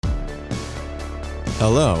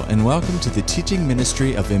Hello, and welcome to the teaching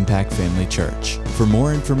ministry of Impact Family Church. For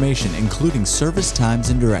more information, including service times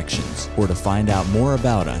and directions, or to find out more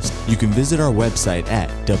about us, you can visit our website at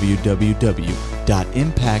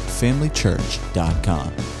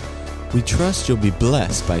www.impactfamilychurch.com. We trust you'll be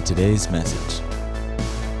blessed by today's message.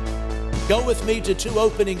 Go with me to two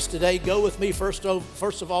openings today. Go with me first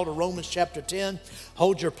of all to Romans chapter 10.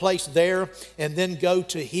 Hold your place there, and then go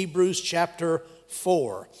to Hebrews chapter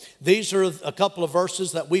 4. These are a couple of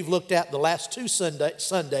verses that we've looked at the last two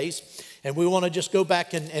Sundays, and we want to just go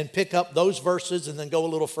back and pick up those verses and then go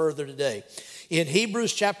a little further today. In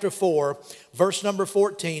Hebrews chapter 4, verse number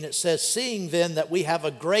 14, it says, "Seeing then that we have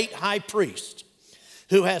a great high priest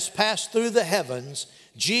who has passed through the heavens,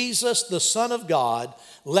 Jesus, the Son of God,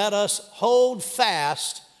 let us hold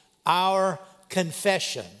fast our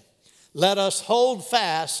confession." Let us hold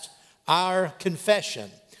fast our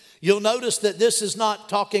confession. You'll notice that this is not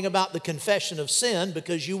talking about the confession of sin,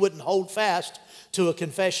 because you wouldn't hold fast to a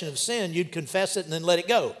confession of sin. You'd confess it and then let it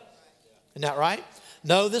go. Isn't that right?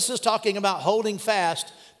 No, this is talking about holding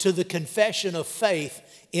fast to the confession of faith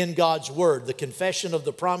in God's word, the confession of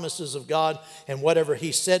the promises of God and whatever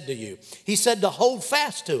He said to you. He said to hold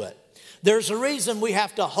fast to it. There's a reason we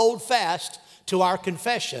have to hold fast to our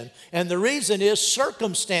confession, and the reason is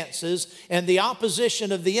circumstances and the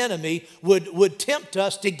opposition of the enemy would tempt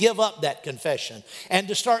us to give up that confession and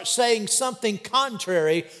to start saying something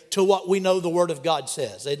contrary to what we know the Word of God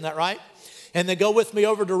says. Isn't that right? And then go with me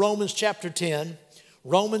over to Romans chapter 10.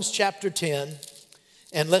 Romans chapter 10,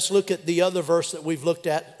 and let's look at the other verse that we've looked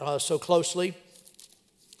at so closely.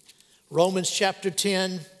 Romans chapter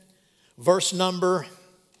 10, let's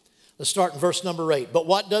start in verse number 8. "But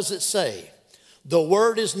what does it say? The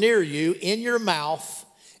word is near you, in your mouth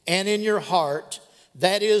and in your heart.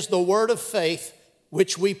 That is the word of faith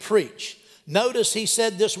which we preach." Notice he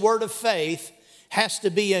said this word of faith has to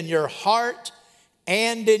be in your heart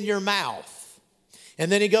and in your mouth.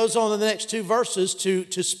 And then he goes on in the next two verses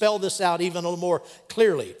to spell this out even a little more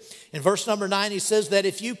clearly. In verse number 9, he says that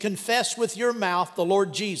if you confess with your mouth the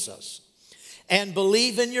Lord Jesus and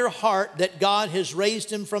believe in your heart that God has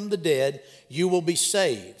raised him from the dead, you will be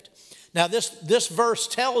saved. Now, this verse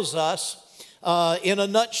tells us in a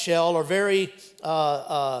nutshell, or very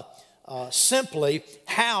simply,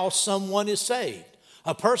 how someone is saved.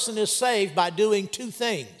 A person is saved by doing two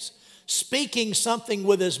things: speaking something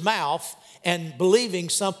with his mouth and believing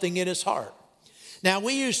something in his heart. Now,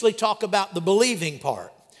 we usually talk about the believing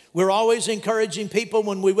part. We're always encouraging people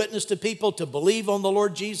when we witness to people to believe on the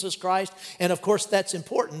Lord Jesus Christ. And of course, that's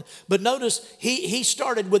important. But notice he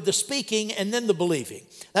started with the speaking and then the believing.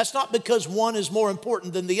 That's not because one is more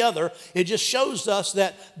important than the other. It just shows us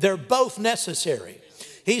that they're both necessary.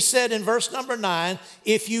 He said in verse number 9,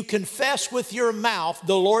 if you confess with your mouth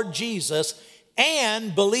the Lord Jesus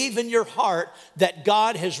and believe in your heart that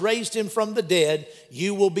God has raised him from the dead,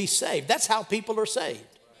 you will be saved. That's how people are saved.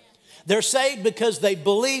 They're saved because they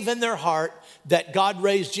believe in their heart that God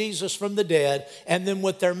raised Jesus from the dead, and then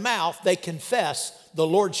with their mouth they confess the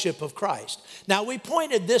lordship of Christ. Now, we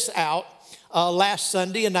pointed this out last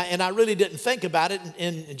Sunday, and I really didn't think about it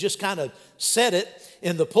and just kind of said it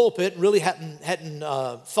in the pulpit, really hadn't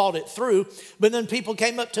thought it through. But then people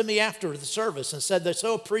came up to me after the service and said they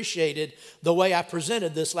so appreciated the way I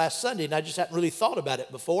presented this last Sunday, and I just hadn't really thought about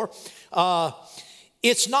it before.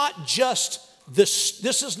 It's not just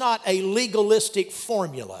this is not a legalistic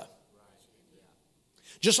formula.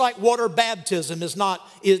 Just like water baptism there's not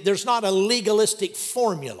a legalistic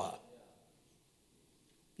formula.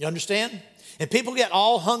 You understand? And people get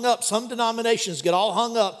all hung up. Some denominations get all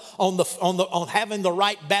hung up on having the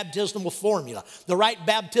right baptismal formula. The right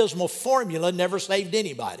baptismal formula never saved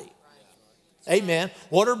anybody. Amen.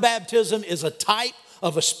 Water baptism is a type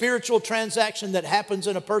of a spiritual transaction that happens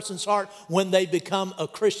in a person's heart when they become a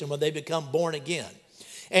Christian, when they become born again.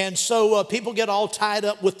 And so people get all tied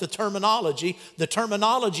up with the terminology. The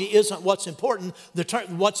terminology isn't what's important.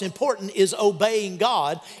 What's important is obeying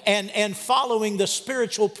God and following the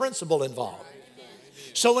spiritual principle involved.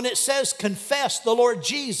 So when it says confess the Lord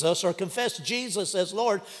Jesus or confess Jesus as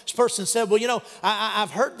Lord, this person said, well,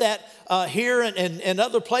 I've heard that here and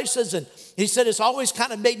other places. And he said, it's always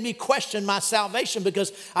kind of made me question my salvation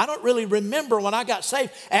because I don't really remember when I got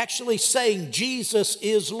saved actually saying Jesus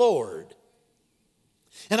is Lord.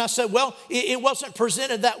 And I said, well, it wasn't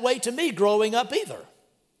presented that way to me growing up either.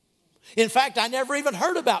 In fact, I never even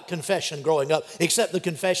heard about confession growing up except the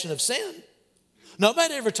confession of sin.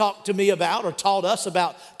 Nobody ever talked to me about or taught us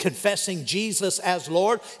about confessing Jesus as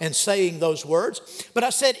Lord and saying those words. But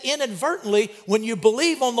I said inadvertently, when you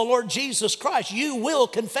believe on the Lord Jesus Christ, you will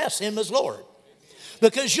confess him as Lord.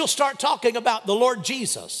 Because you'll start talking about the Lord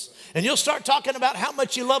Jesus. And you'll start talking about how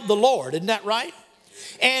much you love the Lord. Isn't that right?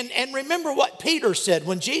 And remember what Peter said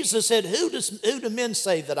when Jesus said, who do men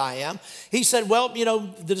say that I am? He said, well,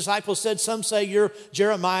 the disciples said, some say you're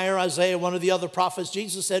Jeremiah or Isaiah, one of the other prophets.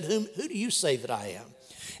 Jesus said, who do you say that I am?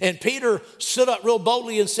 And Peter stood up real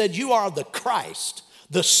boldly and said, you are the Christ,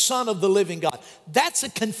 the Son of the living God. That's a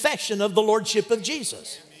confession of the Lordship of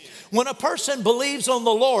Jesus. When a person believes on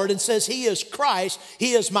the Lord and says he is Christ,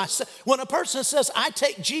 he is when a person says, I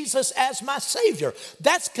take Jesus as my Savior,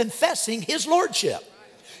 that's confessing his Lordship.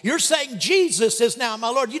 You're saying Jesus is now my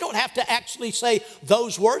Lord. You don't have to actually say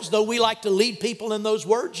those words, though we like to lead people in those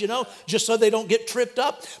words, just so they don't get tripped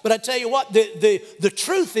up. But I tell you what, the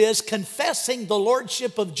truth is confessing the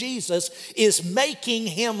Lordship of Jesus is making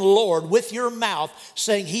him Lord with your mouth,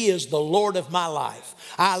 saying he is the Lord of my life.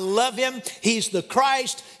 I love him. He's the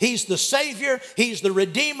Christ. He's the Savior. He's the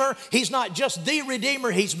Redeemer. He's not just the Redeemer.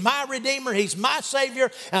 He's my Redeemer. He's my Savior.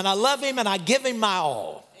 And I love him and I give him my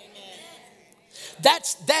all.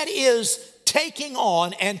 That is taking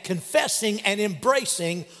on and confessing and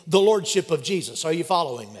embracing the Lordship of Jesus. Are you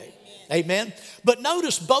following me? Amen. But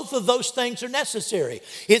notice both of those things are necessary.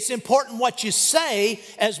 It's important what you say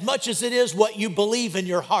as much as it is what you believe in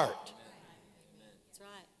your heart. That's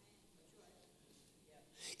right.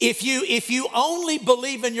 If you only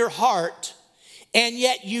believe in your heart and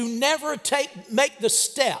yet you never make the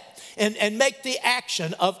step and make the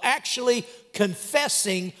action of actually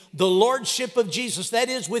confessing the Lordship of Jesus, that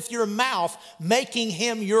is with your mouth, making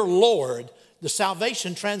him your Lord, the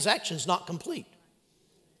salvation transaction is not complete.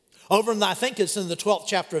 Over in, I think it's in the 12th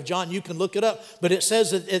chapter of John, you can look it up, but it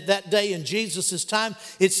says that at that day in Jesus' time,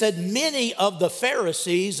 it said many of the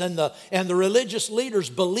Pharisees and the religious leaders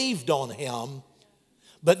believed on him,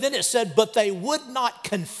 but then it said, but they would not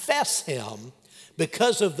confess him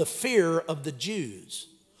because of the fear of the Jews.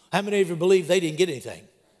 How many of you believe they didn't get anything?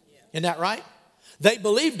 Isn't that right? They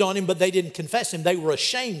believed on him, but they didn't confess him. They were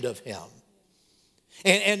ashamed of him.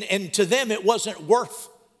 And to them, it wasn't worth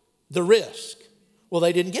the risk. Well,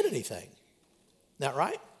 they didn't get anything. Isn't that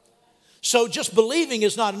right? So just believing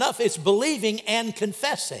is not enough. It's believing and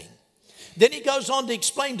confessing. Then he goes on to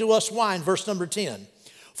explain to us why in verse number 10.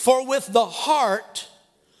 For with the heart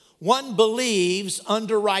one believes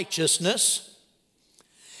unto righteousness,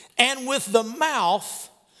 and with the mouth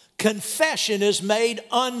confession is made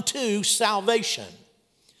unto salvation.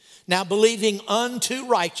 Now, believing unto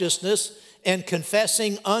righteousness and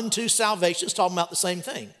confessing unto salvation is talking about the same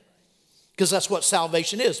thing. Because that's what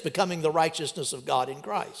salvation is, becoming the righteousness of God in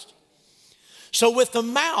Christ. So with the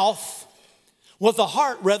mouth, with the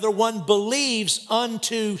heart rather, one believes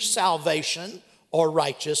unto salvation or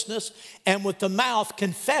righteousness. And with the mouth,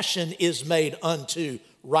 confession is made unto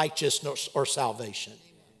righteousness or salvation.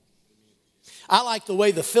 I like the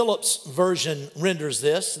way the Phillips version renders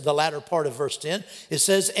this, the latter part of verse 10. It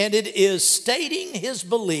says, and it is stating his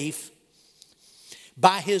belief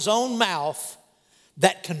by his own mouth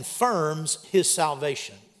that confirms his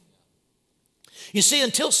salvation. You see,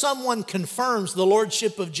 until someone confirms the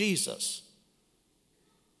Lordship of Jesus,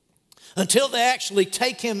 until they actually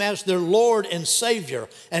take him as their Lord and Savior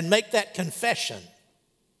and make that confession,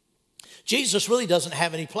 Jesus really doesn't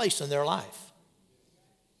have any place in their life.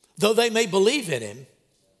 Though they may believe in him,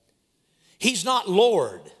 he's not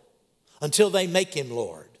Lord until they make him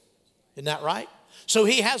Lord. Isn't that right? So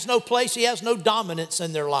he has no place, he has no dominance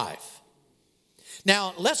in their life.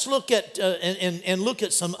 Now, let's look at and look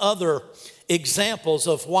at some other examples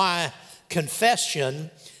of why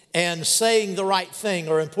confession and saying the right thing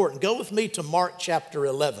are important. Go with me to Mark chapter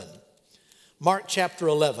 11. Mark chapter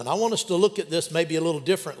 11. I want us to look at this maybe a little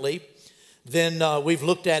differently than we've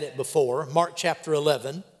looked at it before. Mark chapter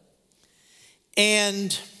 11.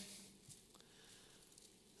 And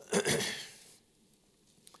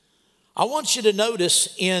I want you to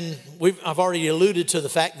notice I've already alluded to the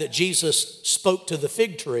fact that Jesus spoke to the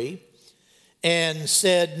fig tree and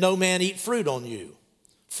said, no man eat fruit on you,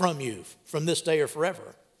 from this day or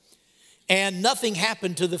forever. And nothing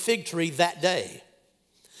happened to the fig tree that day.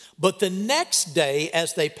 But the next day,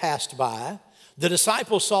 as they passed by, the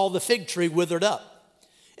disciples saw the fig tree withered up.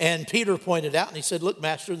 And Peter pointed out and he said, look,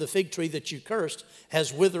 Master, the fig tree that you cursed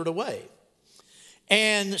has withered away.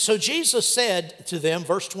 And so Jesus said to them,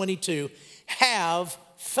 verse 22, have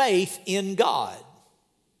faith in God.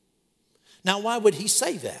 Now, why would he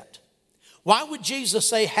say that? Why would Jesus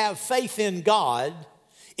say have faith in God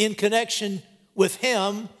in connection with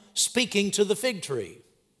him speaking to the fig tree?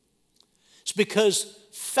 It's because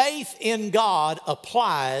faith in God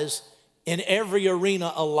applies in every arena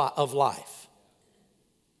of life.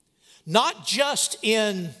 Not just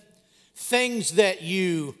in things that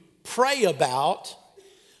you pray about,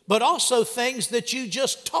 but also things that you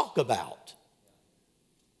just talk about.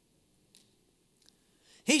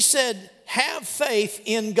 He said, have faith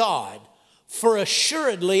in God, for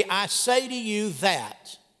assuredly I say to you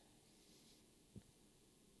that.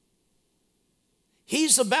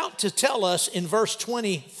 He's about to tell us in verse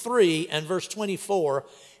 23 and verse 24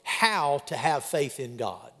 how to have faith in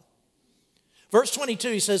God. Verse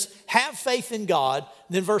 22, he says, have faith in God.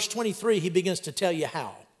 And then verse 23, he begins to tell you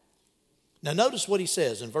how. Now notice what he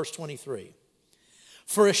says in verse 23.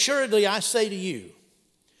 For assuredly I say to you,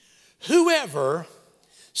 whoever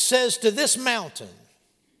says to this mountain.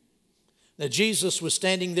 Now Jesus was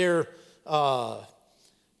standing there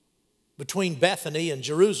between Bethany and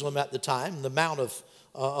Jerusalem at the time. The Mount of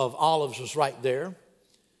Olives was right there.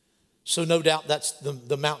 So no doubt that's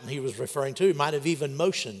the mountain he was referring to. He might have even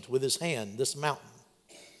motioned with his hand, this mountain.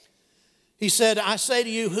 He said, I say to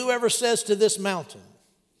you, whoever says to this mountain,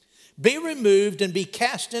 be removed and be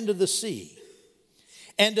cast into the sea,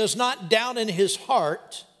 and does not doubt in his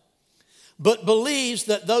heart, but believes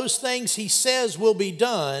that those things he says will be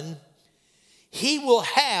done, he will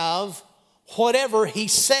have whatever he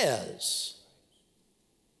says.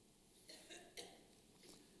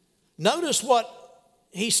 Notice what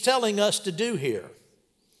he's telling us to do here.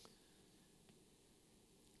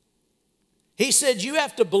 He said you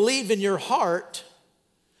have to believe in your heart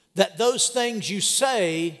that those things you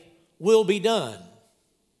say will be done.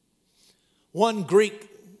 One Greek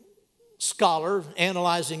scholar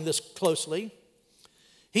analyzing this closely,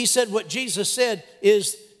 he said what Jesus said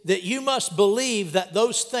is that you must believe that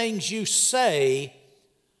those things you say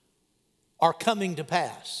are coming to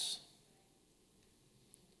pass.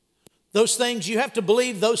 Those things, you have to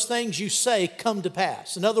believe those things you say come to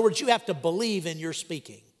pass. In other words, you have to believe in your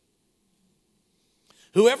speaking.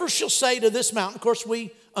 Whoever shall say to this mountain, of course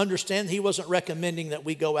we understand he wasn't recommending that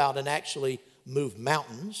we go out and actually move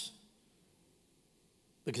mountains,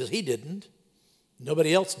 because he didn't.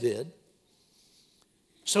 Nobody else did.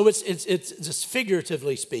 So it's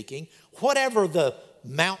figuratively speaking, whatever the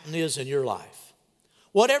mountain is in your life,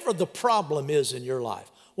 whatever the problem is in your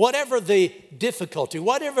life, whatever the difficulty,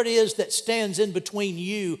 whatever it is that stands in between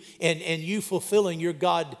you and you fulfilling your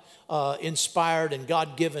God-inspired and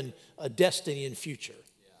God-given destiny and future.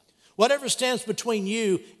 Whatever stands between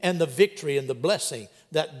you and the victory and the blessing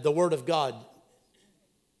that the Word of God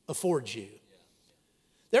affords you.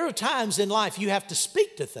 There are times in life you have to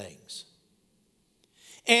speak to things.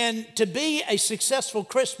 And to be a successful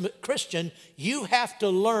Christian, you have to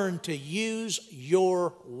learn to use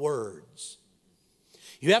your words.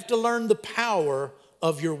 You have to learn the power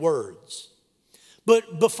of your words.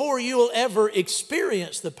 But before you will ever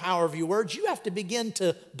experience the power of your words, you have to begin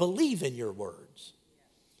to believe in your words.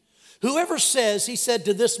 Whoever says, he said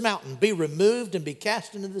to this mountain, be removed and be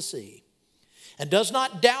cast into the sea, and does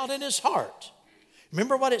not doubt in his heart.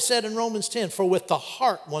 Remember what it said in Romans 10, for with the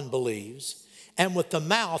heart one believes, and with the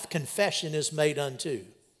mouth confession is made unto.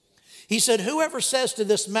 He said, whoever says to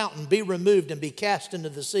this mountain, be removed and be cast into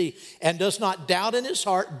the sea, and does not doubt in his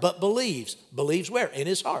heart, but believes. Believes where? In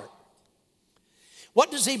his heart. What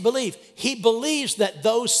does he believe? He believes that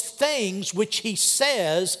those things which he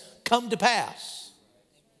says come to pass.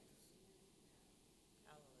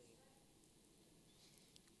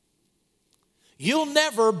 You'll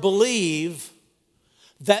never believe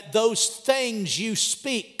that those things you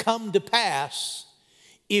speak come to pass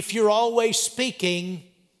if you're always speaking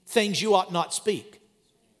things you ought not speak.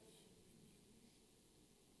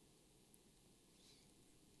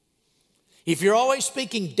 If you're always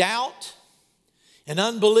speaking doubt and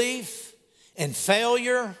unbelief and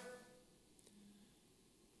failure,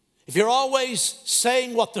 if you're always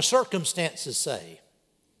saying what the circumstances say,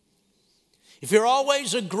 if you're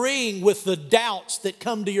always agreeing with the doubts that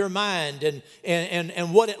come to your mind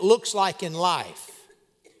and what it looks like in life,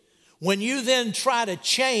 when you then try to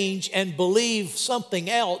change and believe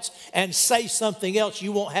something else and say something else,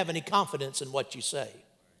 you won't have any confidence in what you say.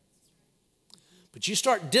 But you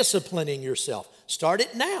start disciplining yourself. Start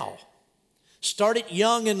it now. Start it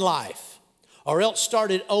young in life, or else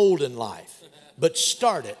start it old in life. But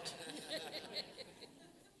start it.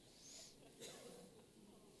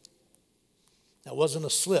 That wasn't a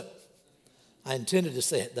slip. I intended to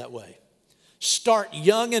say it that way. Start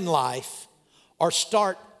young in life or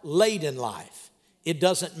start late in life. It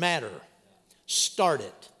doesn't matter. Start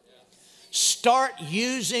it. Start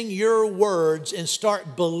using your words and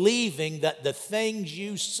start believing that the things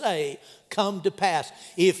you say come to pass.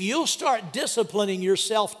 If you'll start disciplining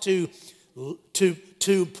yourself to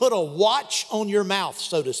to put a watch on your mouth,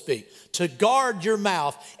 so to speak, to guard your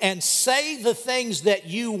mouth and say the things that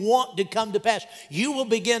you want to come to pass, you will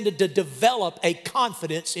begin to develop a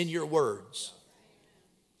confidence in your words.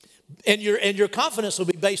 And your confidence will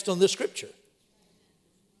be based on this scripture.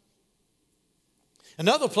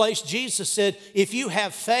 Another place, Jesus said, if you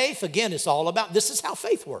have faith, again, it's all about, this is how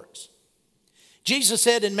faith works. Jesus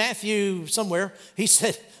said in Matthew somewhere, he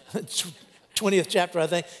said, 20th chapter, I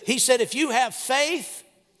think, he said, if you have faith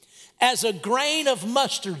as a grain of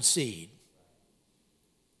mustard seed.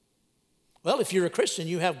 Well, if you're a Christian,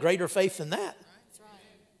 you have greater faith than that.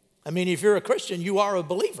 I mean, if you're a Christian, you are a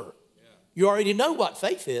believer. You already know what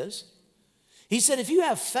faith is. He said, if you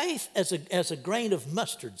have faith as a grain of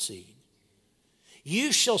mustard seed,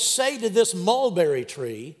 you shall say to this mulberry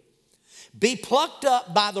tree, be plucked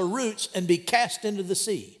up by the roots and be cast into the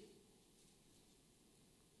sea.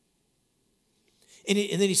 And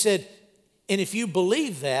then he said, and if you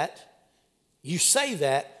believe that, you say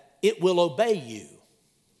that, it will obey you.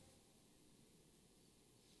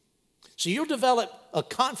 So you'll develop a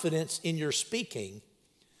confidence in your speaking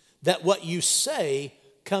that what you say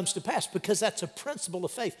comes to pass, because that's a principle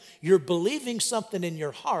of faith. You're believing something in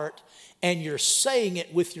your heart and you're saying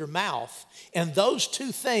it with your mouth. And those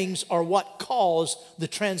two things are what cause the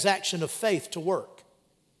transaction of faith to work.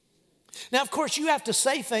 Now, of course, you have to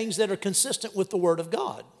say things that are consistent with the Word of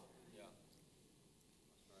God.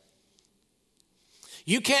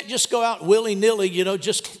 You can't just go out willy-nilly,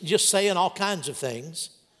 just saying all kinds of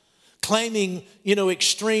things, claiming,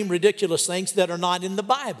 extreme, ridiculous things that are not in the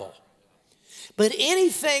Bible. But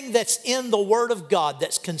anything that's in the Word of God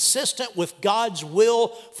that's consistent with God's will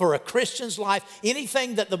for a Christian's life,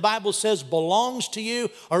 anything that the Bible says belongs to you,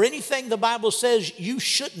 or anything the Bible says you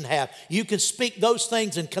shouldn't have, you can speak those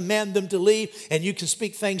things and command them to leave, and you can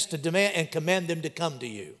speak things to demand and command them to come to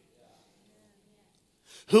you.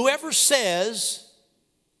 Whoever says,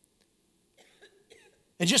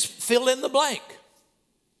 and just fill in the blank,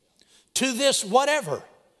 to this whatever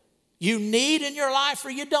you need in your life or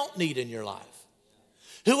you don't need in your life.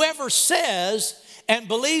 Whoever says and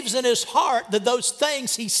believes in his heart that those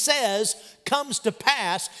things he says comes to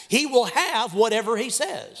pass, he will have whatever he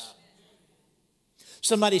says.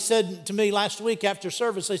 Somebody said to me last week after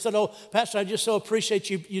service, they said, oh, Pastor, I just so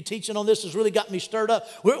appreciate you teaching on this. It's really got me stirred up.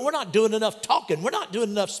 We're not doing enough talking. We're not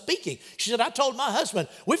doing enough speaking. She said, I told my husband,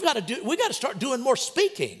 we got to start doing more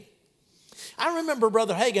speaking. I remember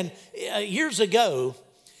Brother Hagin years ago.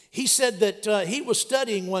 He said that he was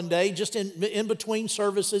studying one day, just in between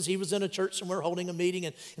services. He was in a church somewhere holding a meeting,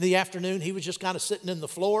 and in the afternoon he was just kind of sitting in the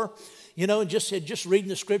floor, and just reading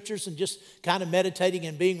the scriptures and just kind of meditating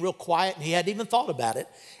and being real quiet, and he hadn't even thought about it.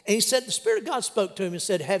 And he said the Spirit of God spoke to him and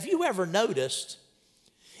said, have you ever noticed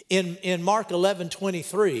in Mark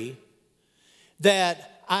 11:23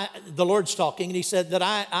 that the Lord's talking, and he said that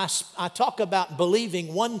I talk about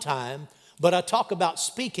believing one time, but I talk about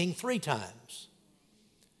speaking 3 times.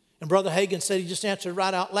 And Brother Hagin said he just answered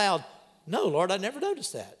right out loud, no, Lord, I never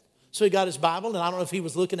noticed that. So he got his Bible, and I don't know if he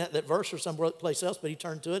was looking at that verse or someplace else, but he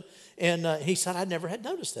turned to it, and he said, I never had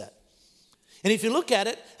noticed that. And if you look at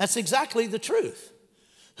it, that's exactly the truth.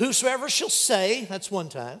 Whosoever shall say, that's 1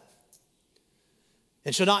 time,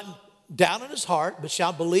 and shall not doubt in his heart, but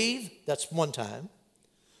shall believe, that's 1 time.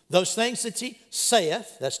 Those things that he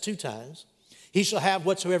saith, that's 2 times. He shall have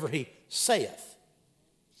whatsoever he saith.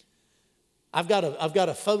 I've got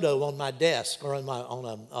a photo on my desk or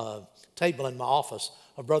on a table in my office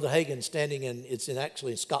of Brother Hagin standing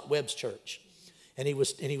actually in Scott Webb's church, and he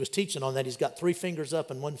was teaching on that. He's got 3 fingers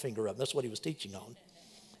up and 1 finger up. That's what he was teaching on.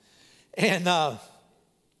 And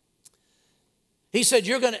he said,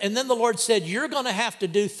 and then the Lord said, you're going to have to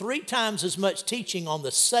do 3 times as much teaching on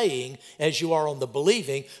the saying as you are on the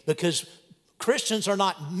believing, because Christians are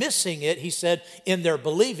not missing it, he said, in their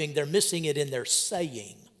believing. They're missing it in their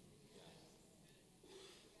saying.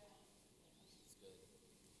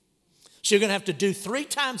 So you're going to have to do 3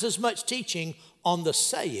 times as much teaching on the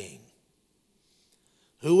saying.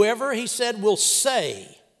 Whoever, he said, will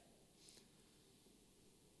say,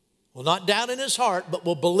 will not doubt in his heart, but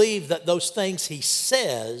will believe that those things he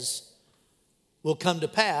says will come to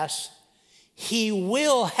pass, he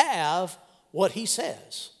will have what he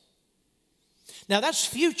says. Now that's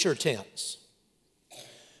future tense.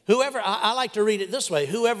 Whoever, I like to read it this way,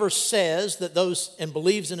 whoever says that those, and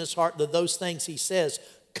believes in his heart that those things he says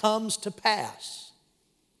comes to pass.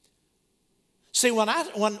 See, when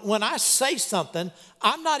I say something,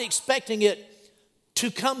 I'm not expecting it to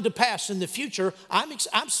come to pass in the future.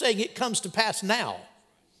 I'm saying it comes to pass now.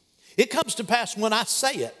 It comes to pass when I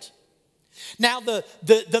say it. Now,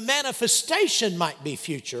 the manifestation might be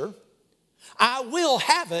future, I will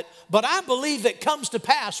have it, but I believe it comes to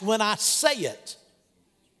pass when I say it.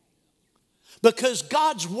 Because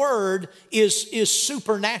God's word is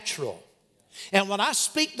supernatural. And when I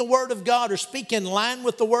speak the word of God or speak in line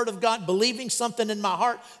with the word of God, believing something in my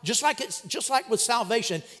heart, just like with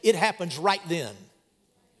salvation, it happens right then.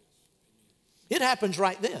 It happens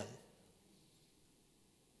right then.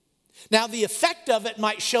 Now, the effect of it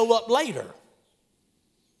might show up later.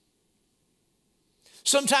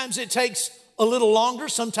 Sometimes it takes a little longer,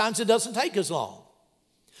 sometimes it doesn't take as long.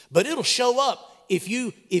 But it'll show up if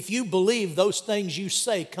you believe those things you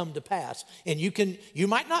say come to pass. And you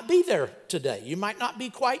might not be there today. You might not be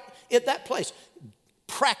quite at that place.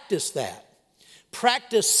 Practice that.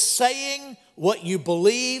 Practice saying what you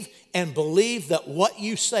believe and believe that what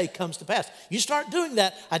you say comes to pass. You start doing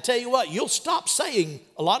that, I tell you what, you'll stop saying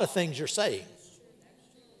a lot of things you're saying.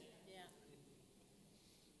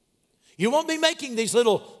 You won't be making these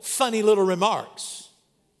funny little remarks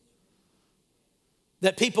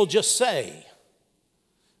that people just say.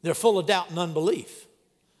 They're full of doubt and unbelief.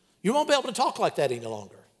 You won't be able to talk like that any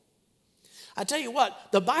longer. I tell you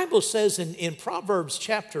what, the Bible says in Proverbs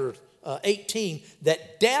chapter 18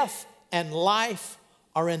 that death and life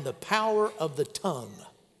are in the power of the tongue.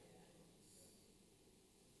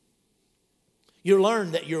 You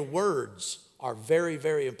learn that your words are very,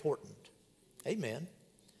 very important. Amen.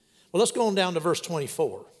 Well, let's go on down to verse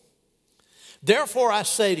 24. Therefore I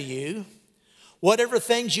say to you, whatever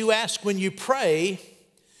things you ask when you pray,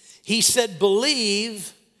 he said,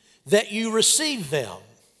 believe that you receive them.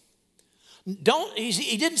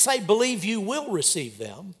 He didn't say believe you will receive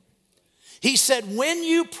them. He said, when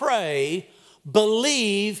you pray,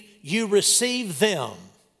 believe you receive them.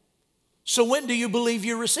 So when do you believe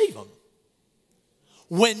you receive them?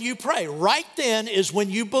 When you pray. Right then is when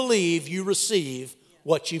you believe you receive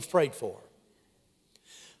what you've prayed for.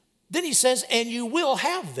 Then he says, and you will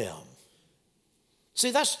have them. See,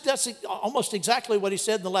 that's almost exactly what he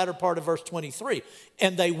said in the latter part of verse 23.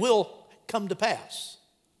 And they will come to pass.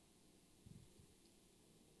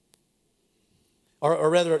 Or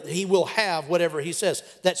rather, he will have whatever he says.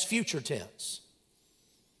 That's future tense.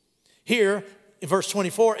 Here, in verse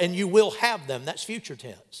 24, and you will have them. That's future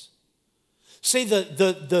tense. See,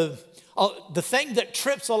 the thing that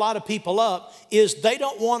trips a lot of people up is they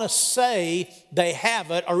don't want to say they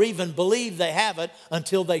have it or even believe they have it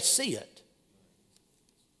until they see it.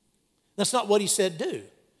 That's not what he said do.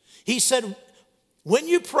 He said, when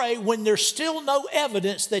you pray, when there's still no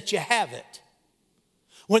evidence that you have it,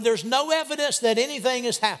 when there's no evidence that anything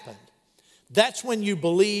has happened, that's when you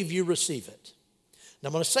believe you receive it. Now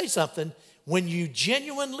I'm going to say something. When you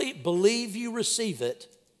genuinely believe you receive it,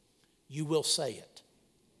 you will say it.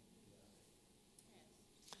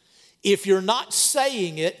 If you're not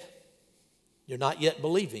saying it, you're not yet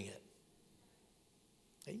believing it.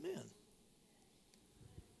 Amen.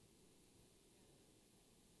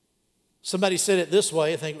 Somebody said it this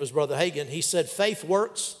way, I think it was Brother Hagin. He said, faith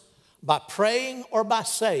works by praying or by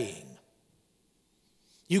saying.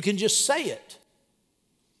 You can just say it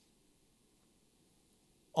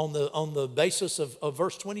on the basis of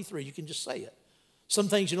verse 23. You can just say it. Some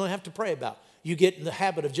things you don't have to pray about. You get in the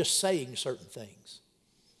habit of just saying certain things.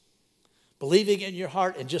 Believing in your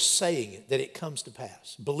heart and just saying it, that it comes to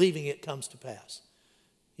pass. Believing it comes to pass.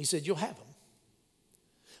 He said, you'll have them.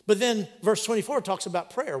 But then verse 24 talks about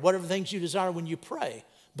prayer. Whatever things you desire when you pray,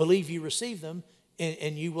 believe you receive them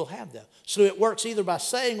and you will have them. So it works either by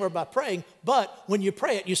saying or by praying, but when you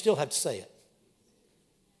pray it, you still have to say it.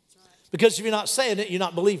 Because if you're not saying it, you're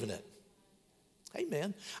not believing it.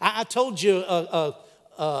 Amen. I told you about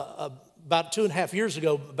 2.5 years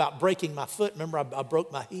ago about breaking my foot. Remember, I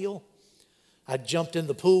broke my heel? I jumped in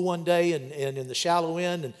the pool one day and in the shallow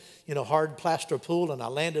end and, hard plaster pool, and I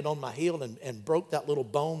landed on my heel and broke that little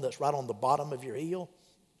bone that's right on the bottom of your heel.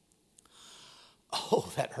 Oh,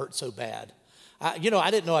 that hurt so bad. I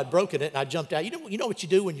didn't know I'd broken it, and I jumped out. You know what you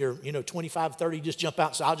do when you're, 25, 30, you just jump out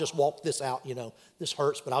and say, I'll just walk this out, this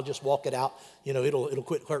hurts, but I'll just walk it out. It'll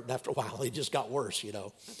quit hurting after a while. It just got worse,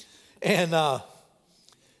 And,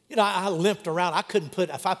 I limped around. I couldn't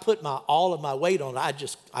if I put all of my weight on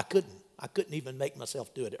it, I couldn't. I couldn't even make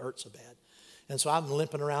myself do it. It hurt so bad. And so I'm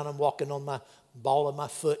limping around. I'm walking on my ball of my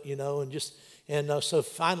foot, so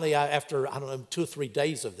finally, after, 2 or 3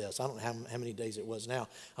 days of this, I don't know how many days it was now,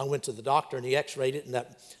 I went to the doctor and he x-rayed it, and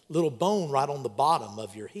that little bone right on the bottom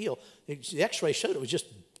of your heel, the x-ray showed it was just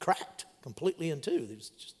cracked completely in two. It was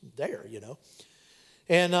just there,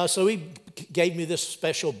 And so he gave me this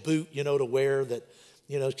special boot, to wear that,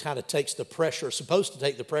 kind of takes the pressure, supposed to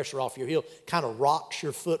take the pressure off your heel, kind of rocks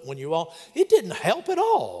your foot when you walk. It didn't help at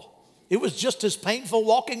all. It was just as painful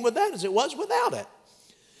walking with that as it was without it.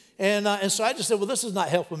 And so I just said, well, this is not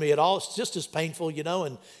helping me at all. It's just as painful,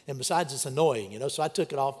 and besides it's annoying, So I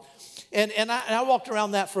took it off. And I walked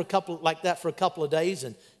around that for a couple of days,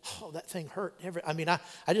 and that thing hurt.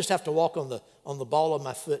 I just have to walk on the ball of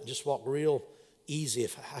my foot and just walk real easy.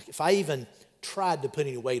 If I even tried to put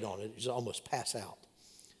any weight on it, it just almost pass out.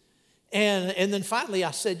 And then finally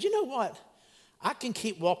I said, you know what? I can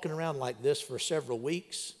keep walking around like this for several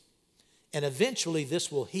weeks, and eventually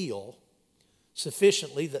this will heal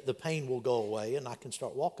sufficiently that the pain will go away and I can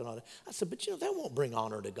start walking on it. I said, but that won't bring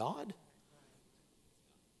honor to God.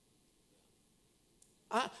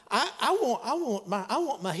 I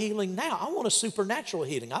want my healing now. I want a supernatural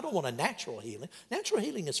healing. I don't want a natural healing. Natural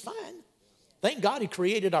healing is fine. Thank God He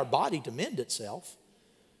created our body to mend itself.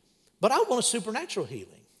 But I want a supernatural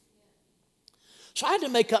healing. So I had to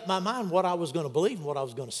make up my mind what I was going to believe and what I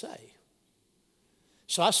was going to say.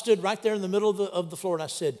 So I stood right there in the middle of the floor and I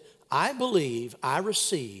said, I believe I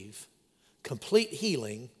receive complete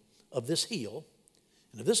healing of this heel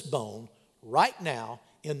and of this bone right now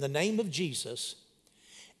in the name of Jesus.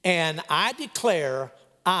 And I declare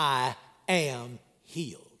I am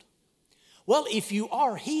healed. Well, if you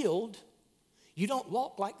are healed, you don't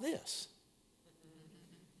walk like this.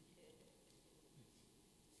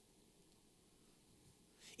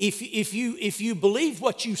 If you believe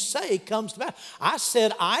what you say comes to pass. I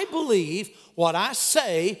said, I believe what I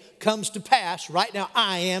say comes to pass. Right now,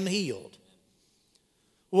 I am healed.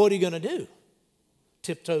 What are you going to do?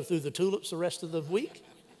 Tiptoe through the tulips the rest of the week?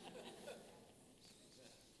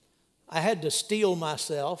 I had to steel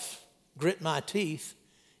myself, grit my teeth,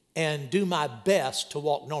 and do my best to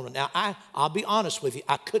walk normal. Now, I'll be honest with you,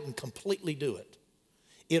 I couldn't completely do it.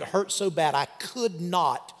 It hurt so bad, I could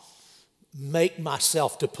not make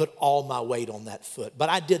myself to put all my weight on that foot. But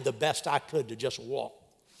I did the best I could to just walk.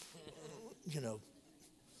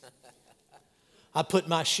 I put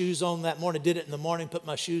my shoes on that morning, did it in the morning, put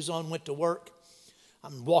my shoes on, went to work.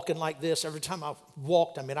 I'm walking like this. Every time I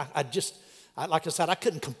walked, like I said, I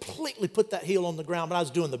couldn't completely put that heel on the ground, but I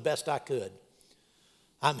was doing the best I could.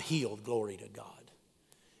 I'm healed, glory to God.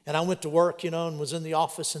 And I went to work, and was in the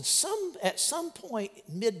office. And at some point,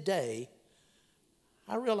 midday,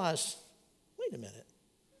 I realized, wait a minute,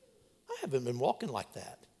 I haven't been walking like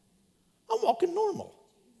that. I'm walking normal.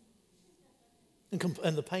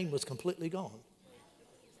 And the pain was completely gone.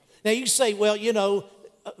 Now you say, well,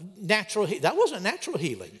 natural healing. That wasn't natural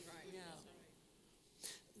healing.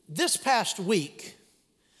 This past week,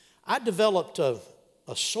 I developed a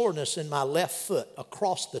soreness in my left foot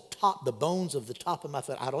across the bones of the top of my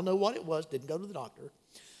foot. I don't know what it was, didn't go to the doctor.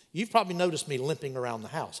 You've probably noticed me limping around the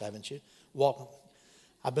house, haven't you?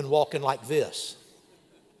 I've been walking like this.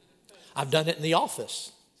 I've done it in the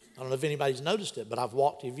office. I don't know if anybody's noticed it, but I've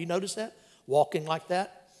walked. Have you noticed that? Walking like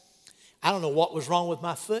that. I don't know what was wrong with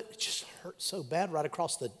my foot. It just hurt so bad right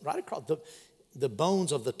across the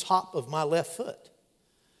bones of the top of my left foot.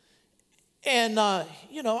 And, I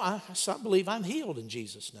believe I'm healed in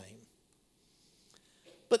Jesus' name.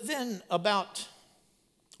 But then about,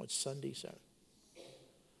 Sunday, Saturday?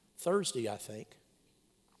 Thursday, I think.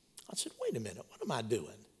 I said, wait a minute, what am I doing?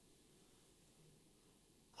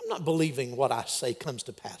 I'm not believing what I say comes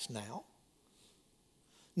to pass now.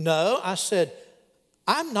 No, I said,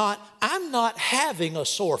 I'm not having a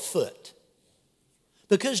sore foot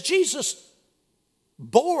because Jesus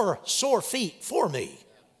bore sore feet for me.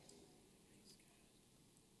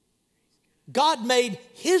 God made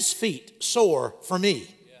His feet sore for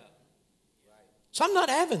me. So I'm not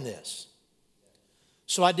having this.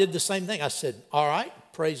 So I did the same thing. I said, all right,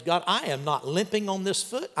 praise God. I am not limping on this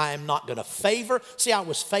foot. I am not going to favor. See, I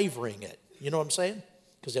was favoring it. You know what I'm saying?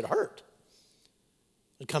 Because it hurt.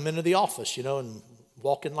 I'd come into the office, and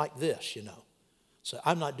walking like this, So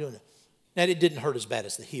I'm not doing it. Now, it didn't hurt as bad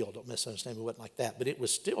as the heel. Don't misunderstand me. It wasn't like that. But it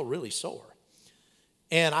was still really sore.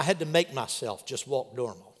 And I had to make myself just walk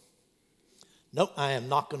normal. Nope, I am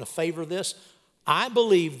not going to favor this. I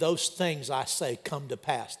believe those things I say come to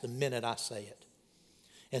pass the minute I say it.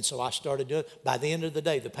 And so I started doing it. By the end of the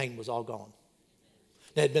day, the pain was all gone.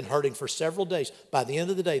 It had been hurting for several days. By the end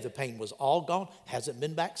of the day, the pain was all gone. Hasn't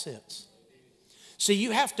been back since. See,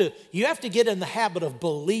 you have to get in the habit of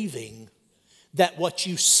believing that what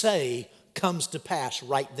you say comes to pass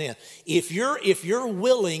right then. If you're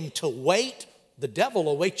willing to wait, the devil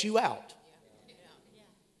will wait you out.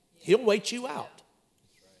 He'll wait you out.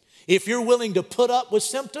 If you're willing to put up with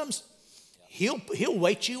symptoms, he'll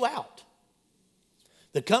wait you out.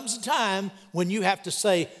 There comes a time when you have to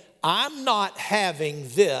say, I'm not having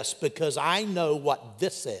this because I know what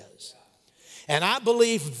this is. And I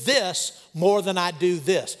believe this more than I do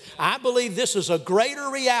this. I believe this is a greater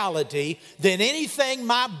reality than anything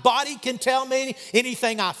my body can tell me,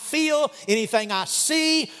 anything I feel, anything I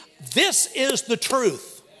see. This is the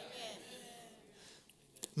truth.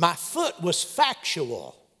 My foot was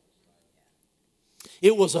factual.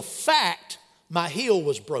 It was a fact my heel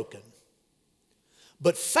was broken.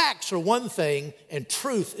 But facts are one thing and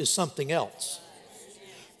truth is something else.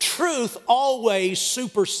 Truth always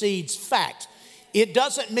supersedes facts. It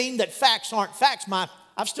doesn't mean that facts aren't facts.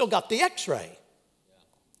 I've still got the x-ray.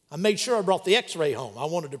 I made sure I brought the x-ray home. I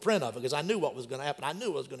wanted to print of it because I knew what was going to happen. I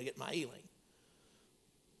knew I was going to get my healing.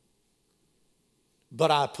 But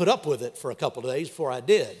I put up with it for a couple of days before I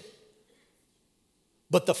did.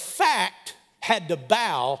 But the fact had to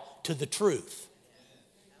bow to the truth.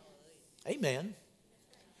 Amen.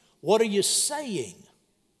 What are you saying?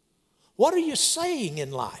 What are you saying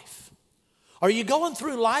in life? Are you going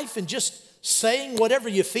through life and just saying whatever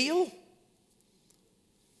you feel?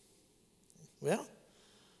 Well,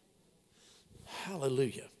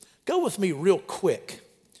 hallelujah. Go with me real quick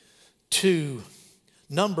to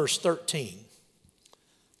Numbers 13.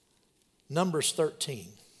 Numbers 13.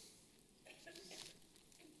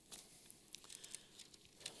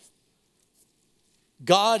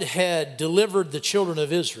 God had delivered the children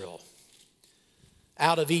of Israel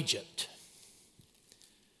out of Egypt.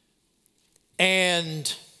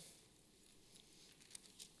 And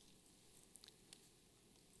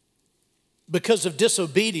because of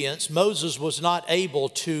disobedience, Moses was not able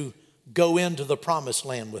to go into the promised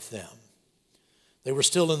land with them. They were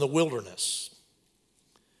still in the wilderness.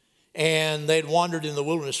 And they'd wandered in the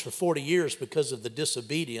wilderness for 40 years because of the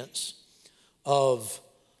disobedience of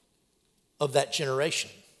that generation.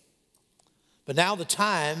 But now the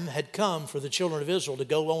time had come for the children of Israel to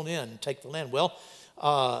go on in and take the land. Well,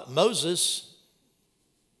 Moses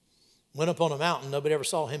went up on a mountain. Nobody ever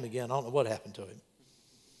saw him again. I don't know what happened to him.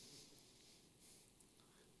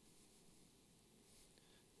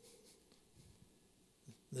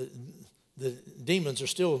 The demons are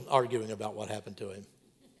still arguing about what happened to him.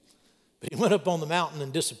 But he went up on the mountain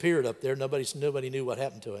and disappeared up there. Nobody knew what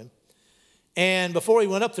happened to him. And before he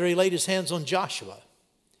went up there, he laid his hands on Joshua.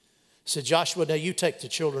 He said, Joshua, now you take the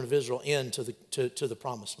children of Israel into the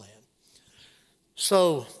promised land.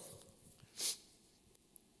 So,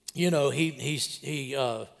 you know, he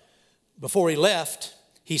before he left,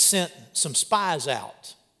 he sent some spies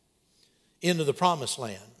out into the promised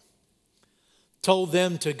land. Told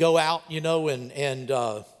them to go out, you know, and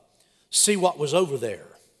see what was over there.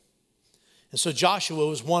 And so Joshua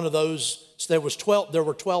was one of those. So there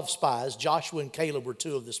were 12 spies. Joshua and Caleb were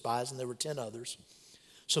 2 of the spies, and there were 10 others.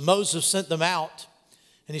 So Moses sent them out,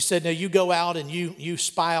 and he said, now you go out and you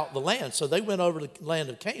spy out the land. So they went over to the land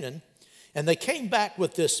of Canaan, and they came back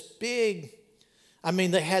with this big,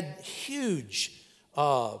 they had huge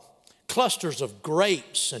clusters of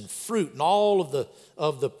grapes and fruit and all of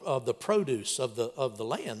the produce of the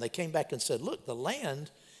land. They came back and said, look, the land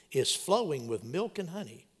is flowing with milk and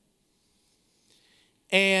honey.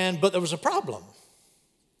 But there was a problem.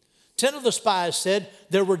 10 of the spies said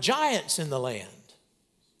there were giants in the land.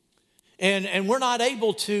 And we're not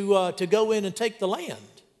able to go in and take the land.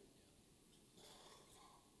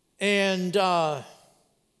 And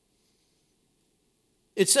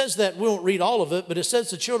it says that, we won't read all of it, but it says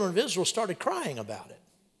the children of Israel started crying about it.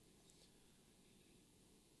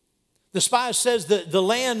 The spies says that the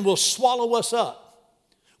land will swallow us up.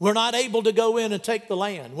 We're not able to go in and take the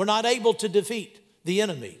land. We're not able to defeat the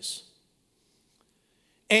enemies.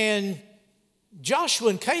 And Joshua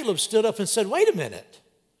and Caleb stood up and said, wait a minute.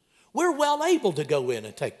 We're well able to go in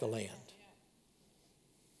and take the land.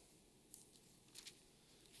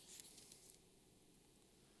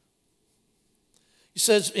 He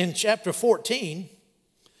says in chapter 14,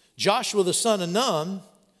 Joshua the son of Nun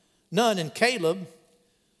and Caleb,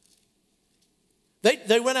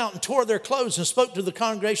 they went out and tore their clothes and spoke to the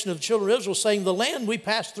congregation of the children of Israel, saying, the land we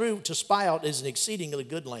passed through to spy out is an exceedingly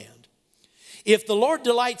good land. If the Lord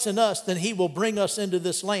delights in us, then he will bring us into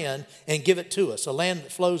this land and give it to us, a land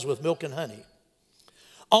that flows with milk and honey.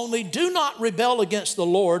 Only do not rebel against the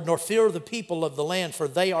Lord, nor fear the people of the land, for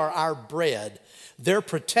they are our bread. Their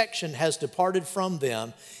protection has departed from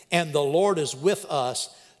them, and the Lord is with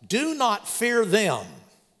us. Do not fear them.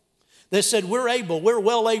 They said, we're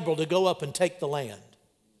well able to go up and take the land.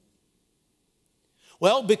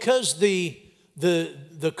 Well, because the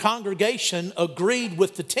congregation agreed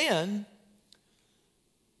with the 10,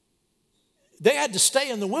 they had to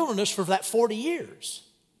stay in the wilderness for that 40 years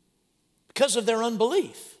because of their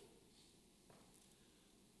unbelief.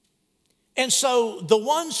 And so the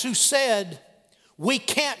ones who said, we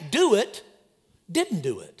can't do it, didn't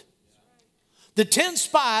do it. The 10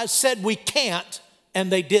 spies said we can't,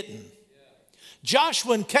 and they didn't.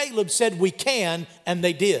 Joshua and Caleb said we can, and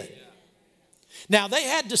they did. Now, they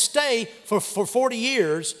had to stay for 40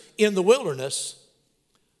 years in the wilderness.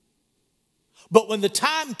 But when the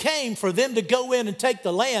time came for them to go in and take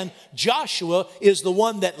the land, Joshua is the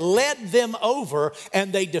one that led them over,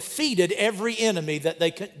 and they defeated every enemy that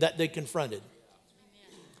they confronted.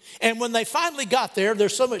 And when they finally got there,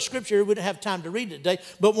 there's so much scripture we don't have time to read it today.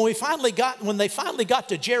 But when they finally got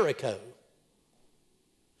to Jericho,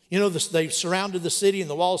 you know, they surrounded the city and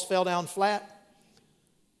the walls fell down flat.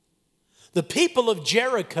 The people of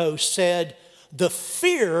Jericho said, the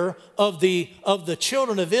fear of the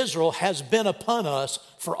children of Israel has been upon us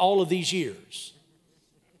for all of these years.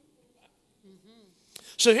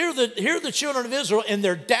 So here are the children of Israel in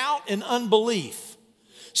their doubt and unbelief.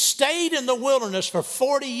 Stayed in the wilderness for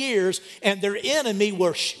 40 years, and their enemy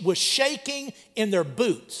was shaking in their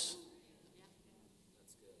boots.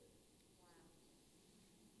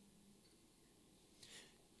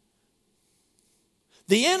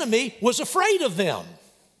 The enemy was afraid of them.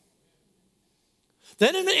 The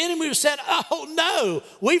enemy said, oh no,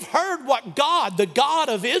 we've heard what God, the God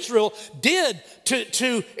of Israel, did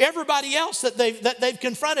to everybody else that they've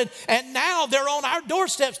confronted. And now they're on our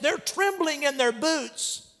doorsteps. They're trembling in their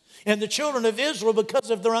boots. And the children of Israel, because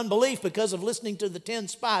of their unbelief, because of listening to the 10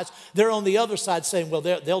 spies, they're on the other side saying, well,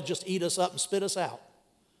 they'll just eat us up and spit us out.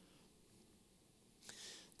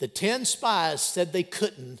 The 10 spies said they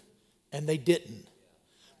couldn't, and they didn't.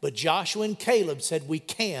 But Joshua and Caleb said we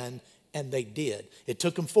can, and they did. It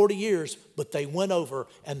took them 40 years, but they went over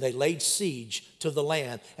and they laid siege to the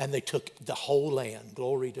land, and they took the whole land.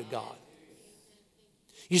 Glory to God.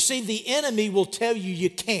 You see, the enemy will tell you you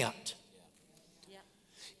can't.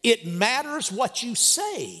 It matters what you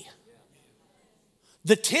say.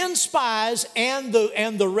 The 10 spies and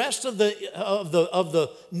the rest of the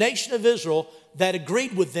nation of Israel that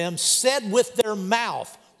agreed with them said with their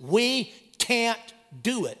mouth, we can't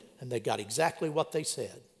do it. And they got exactly what they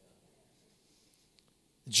said.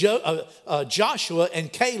 Joshua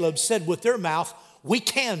and Caleb said with their mouth, we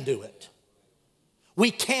can do it. We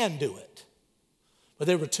can do it. But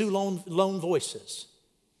there were two lone voices.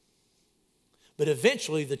 But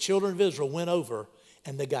eventually the children of Israel went over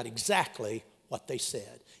and they got exactly what they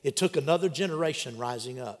said. It took another generation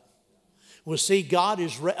rising up. Well, see, God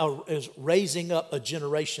is raising up a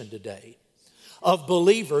generation today of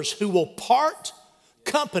believers who will part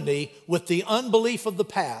company with the unbelief of the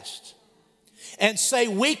past and say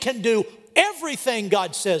we can do everything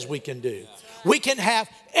God says we can do. We can have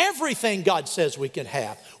everything God says we can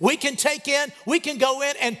have. We can go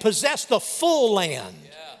in and possess the full land.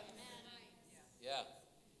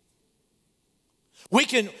 We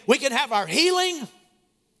can have our healing.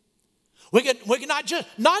 We can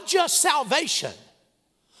not just salvation,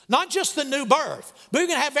 not just the new birth, but we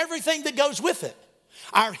can have everything that goes with it.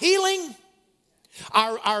 Our healing,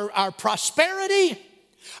 our prosperity,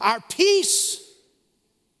 our peace.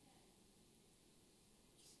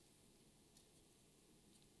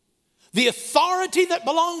 The authority that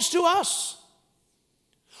belongs to us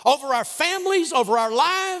over our families, over our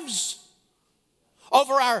lives,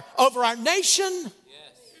 over our nation.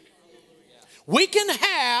 We can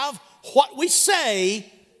have what we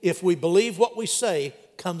say if we believe what we say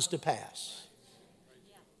comes to pass.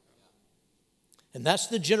 And that's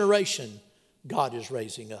the generation God is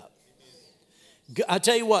raising up. I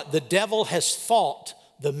tell you what, the devil has fought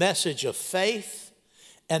the message of faith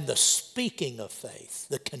and the speaking of faith,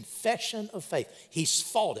 the confession of faith. He's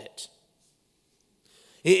fought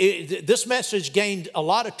it. This message gained a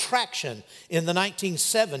lot of traction in the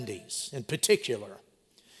 1970s in particular,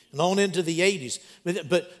 and on into the 80s.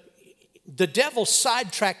 But the devil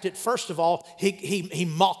sidetracked it. First of all, he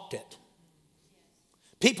mocked it.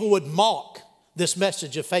 People would mock this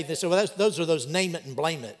message of faith. They say, well, those are those name it and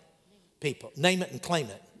blame it people. Name it and claim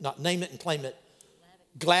it. Not name it and claim it.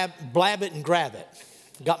 Blab it and grab it.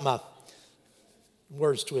 Got my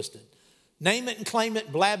words twisted. Name it and claim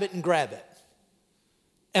it, blab it and grab it.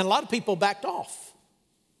 And a lot of people backed off.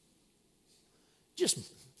 Just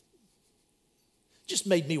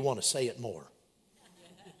made me want to say it more.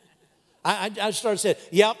 I started saying,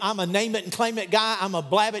 yep, I'm a name it and claim it guy. I'm a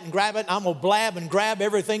blab it and grab it. I'm going to blab and grab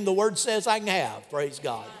everything the word says I can have. Praise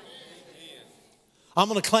God. I'm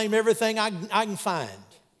going to claim everything I can find.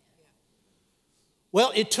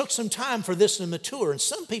 Well, it took some time for this to mature, and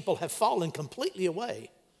some people have fallen completely away.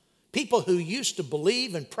 People who used to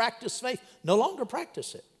believe and practice faith no longer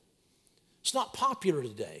practice it. It's not popular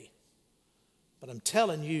today. But I'm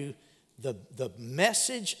telling you, the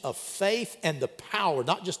message of faith and the power,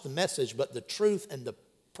 not just the message, but the truth and the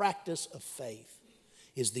practice of faith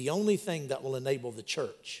is the only thing that will enable the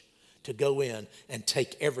church to go in and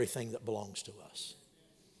take everything that belongs to us.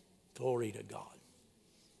 Glory to God.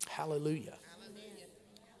 Hallelujah.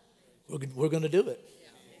 We're going to do it.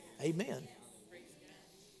 Amen.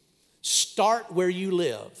 Start where you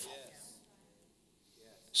live.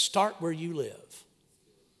 Start where you live.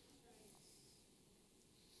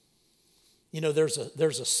 You know, there's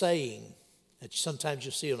a saying that sometimes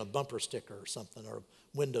you see on a bumper sticker or something, or a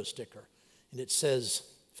window sticker. And it says,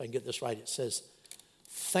 if I can get this right, it says,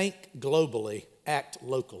 think globally, act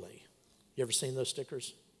locally. You ever seen those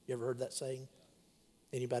stickers? You ever heard that saying?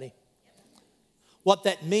 Anybody? What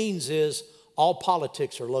that means is all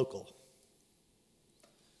politics are local.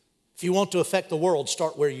 If you want to affect the world,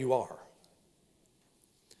 start where you are.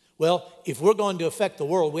 Well, if we're going to affect the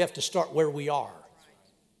world, we have to start where we are.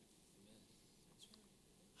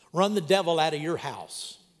 Run the devil out of your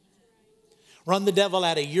house. Run the devil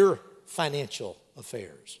out of your financial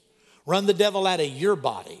affairs. Run the devil out of your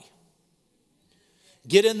body.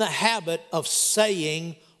 Get in the habit of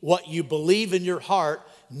saying what you believe in your heart,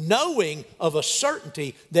 knowing of a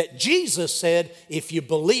certainty that Jesus said, if you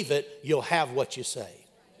believe it, you'll have what you say.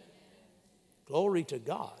 Glory to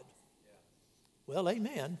God. Well,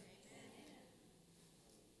 amen.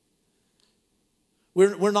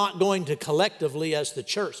 We're not going to collectively as the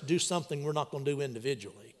church do something we're not going to do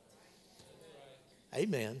individually.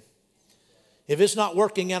 Amen. If it's not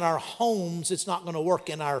working in our homes, it's not going to work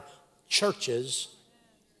in our churches.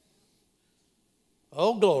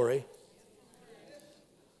 Oh, glory.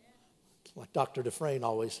 Like Dr. Dufresne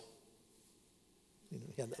always.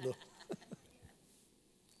 He had that little.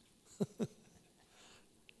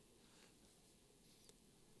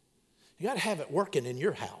 You got to have it working in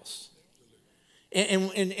your house.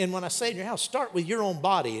 And when I say in your house, start with your own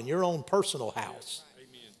body and your own personal house.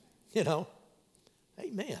 Amen. You know,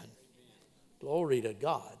 amen. Glory to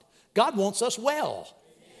God. God wants us well.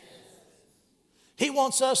 He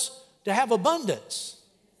wants us to have abundance.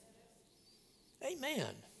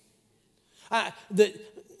 Amen.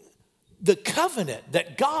 The covenant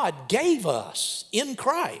that God gave us in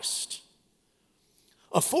Christ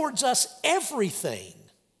affords us everything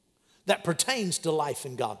that pertains to life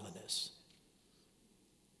and godliness.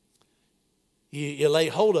 You lay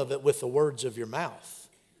hold of it with the words of your mouth.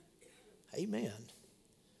 Amen.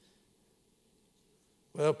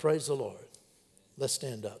 Well, praise the Lord. Let's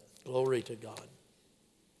stand up. Glory to God.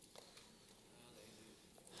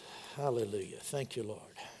 Hallelujah. Thank you,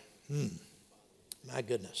 Lord. My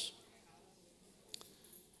goodness.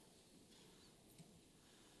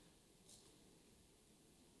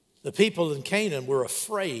 The people in Canaan were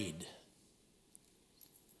afraid.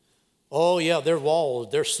 Oh, yeah, their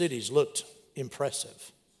walls, their cities looked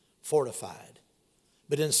impressive, fortified.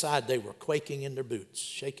 But inside they were quaking in their boots,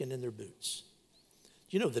 shaking in their boots.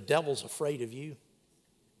 You know the devil's afraid of you.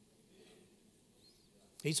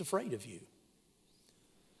 He's afraid of you.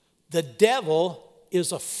 The devil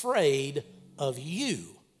is afraid of you.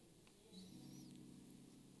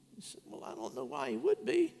 You say, well, I don't know why he would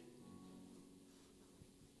be.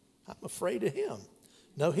 I'm afraid of him.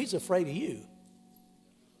 No, he's afraid of you.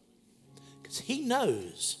 Because he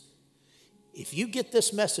knows if you get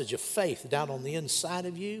this message of faith down on the inside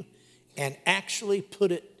of you and actually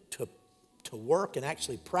put it to work and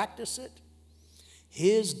actually practice it,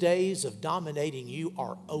 his days of dominating you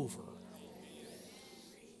are over.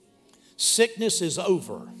 Sickness is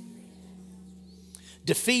over.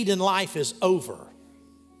 Defeat in life is over.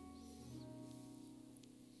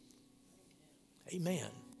 Amen.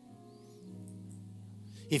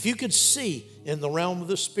 If you could see in the realm of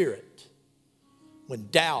the Spirit when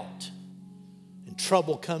doubt and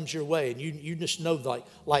trouble comes your way, and you just know,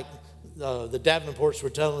 like the Davenports were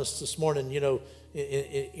telling us this morning,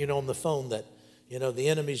 on the phone that, the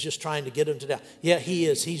enemy's just trying to get them to doubt. Yeah, he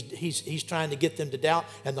is. He's trying to get them to doubt,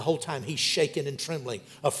 and the whole time he's shaking and trembling,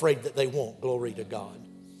 afraid that they won't. Glory to God.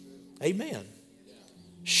 Amen.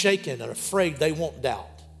 Shaken and afraid they won't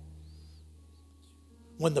doubt.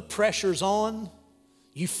 When the pressure's on,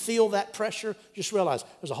 you feel that pressure, just realize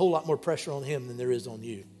there's a whole lot more pressure on him than there is on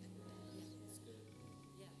you.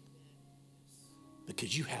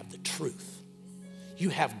 Because you have the truth. You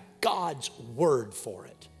have God's word for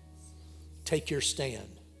it. Take your stand.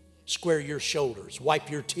 Square your shoulders. Wipe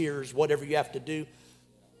your tears, whatever you have to do.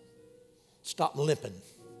 Stop limping.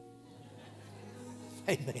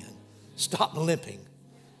 Amen. Stop limping.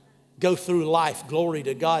 Go through life, glory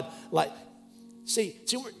to God. See,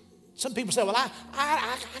 Some people say, well,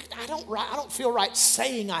 I don't feel right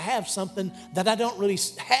saying I have something that I don't really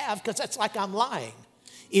have, because that's like I'm lying.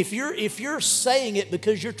 If you're saying it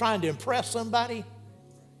because you're trying to impress somebody,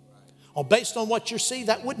 or based on what you see,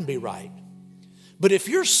 that wouldn't be right. But if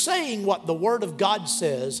you're saying what the Word of God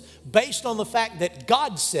says based on the fact that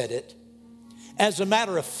God said it, as a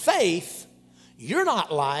matter of faith, you're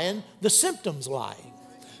not lying, the symptom's lying.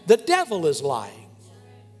 The devil is lying.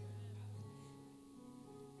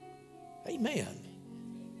 Amen.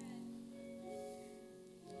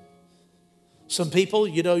 Some people,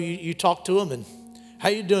 you talk to them and, how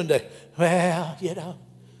you doing today? Well,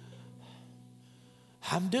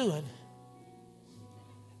 I'm doing.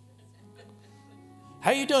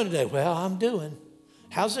 How you doing today? Well, I'm doing.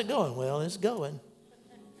 How's it going? Well, it's going.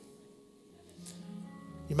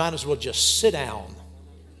 You might as well just sit down.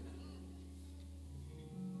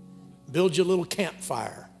 Build your little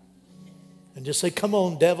campfire. And just say, come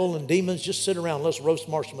on, devil and demons, just sit around. Let's roast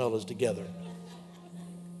marshmallows together.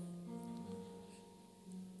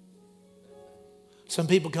 Some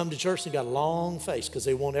people come to church and got a long face because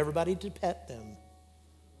they want everybody to pet them.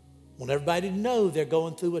 Want everybody to know they're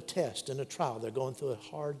going through a test and a trial. They're going through a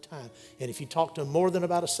hard time. And if you talk to them more than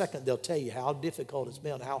about a second, they'll tell you how difficult it's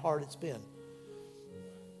been, how hard it's been.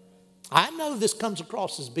 I know this comes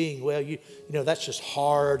across as being, well, that's just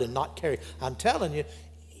hard and not caring. I'm telling you,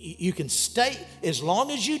 you can stay, as long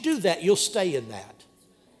as you do that, you'll stay in that.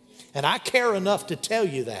 And I care enough to tell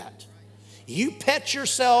you that. You pet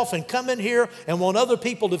yourself and come in here and want other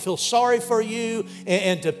people to feel sorry for you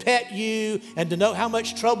and to pet you and to know how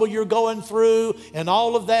much trouble you're going through and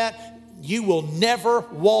all of that, you will never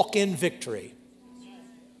walk in victory.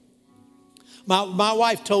 My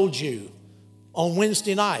wife told you on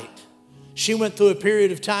Wednesday night, she went through a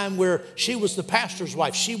period of time where she was the pastor's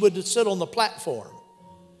wife. She would sit on the platform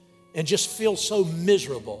and just feel so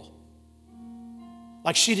miserable,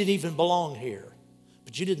 like she didn't even belong here.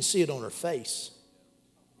 But you didn't see it on her face.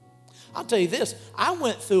 I'll tell you this, I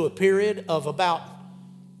went through a period of about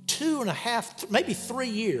 2.5, maybe 3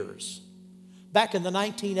 years back in the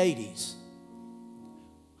 1980s.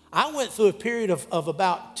 I went through a period of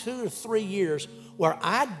about 2 to 3 years where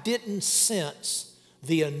I didn't sense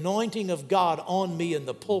the anointing of God on me in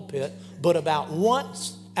the pulpit, but about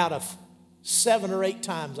once out of 7 or 8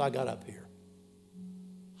 times I got up here.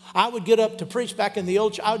 I would get up to preach back in the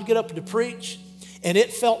old church. I would get up to preach, and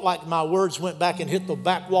it felt like my words went back and hit the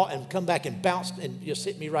back wall and come back and bounced and just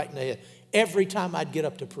hit me right in the head every time I'd get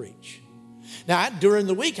up to preach. Now, during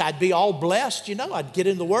the week, I'd be all blessed, I'd get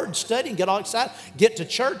in the Word and study and get all excited, get to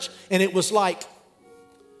church, and it was like,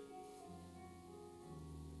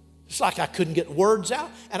 I couldn't get words out,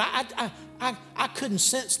 and I couldn't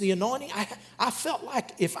sense the anointing. I felt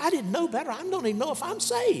like if I didn't know better, I don't even know if I'm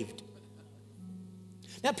saved.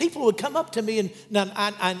 Now, people would come up to me, and now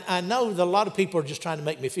I know that a lot of people are just trying to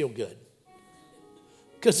make me feel good.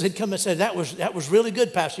 Because they'd come and say, that was really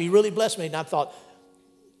good, Pastor. You really blessed me. And I thought,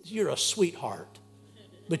 you're a sweetheart.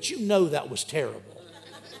 But that was terrible.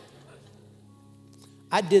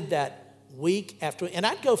 I did that week after, and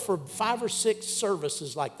I'd go for 5 or 6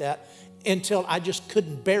 services like that until I just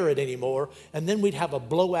couldn't bear it anymore. And then we'd have a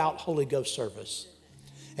blowout Holy Ghost service.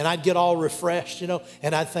 And I'd get all refreshed,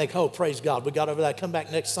 and I'd think, oh, praise God, we got over that. I'd come back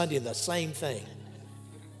next Sunday and the same thing.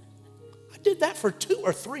 I did that for 2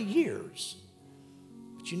 or 3 years,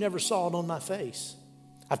 but you never saw it on my face.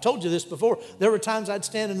 I've told you this before. There were times I'd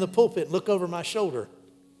stand in the pulpit and look over my shoulder.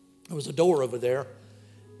 There was a door over there,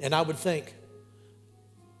 and I would think,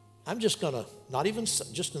 I'm just going to, not even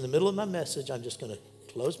just in the middle of my message, I'm just going to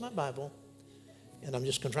close my Bible, and I'm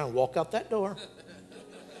just going to try and walk out that door.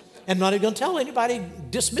 And I'm not even going to tell anybody,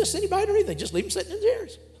 dismiss anybody or anything. Just leave them sitting in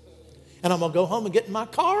chairs. And I'm going to go home and get in my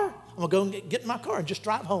car. I'm going to go and get in my car and just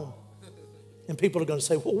drive home. And people are going to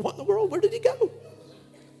say, well, what in the world? Where did he go?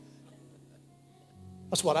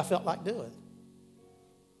 That's what I felt like doing.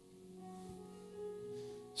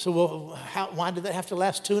 So, why did that have to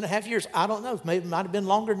last 2.5 years? I don't know. Maybe it might have been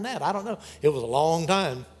longer than that. I don't know. It was a long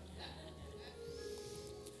time.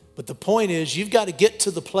 But the point is, you've got to get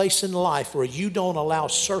to the place in life where you don't allow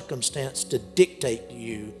circumstance to dictate to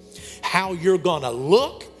you how you're going to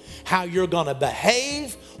look, how you're going to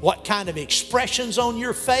behave, what kind of expressions on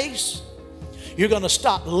your face. You're going to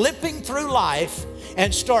stop limping through life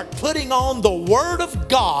and start putting on the Word of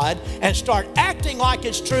God and start acting like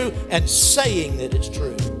it's true and saying that it's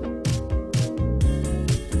true.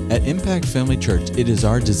 At Impact Family Church, it is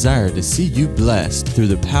our desire to see you blessed through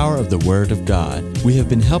the power of the Word of God. We have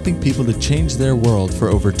been helping people to change their world for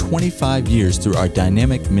over 25 years through our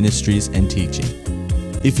dynamic ministries and teaching.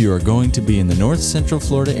 If you are going to be in the North Central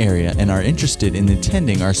Florida area and are interested in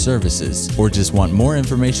attending our services, or just want more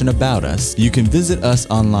information about us, you can visit us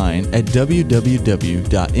online at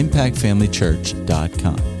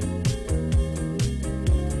www.impactfamilychurch.com.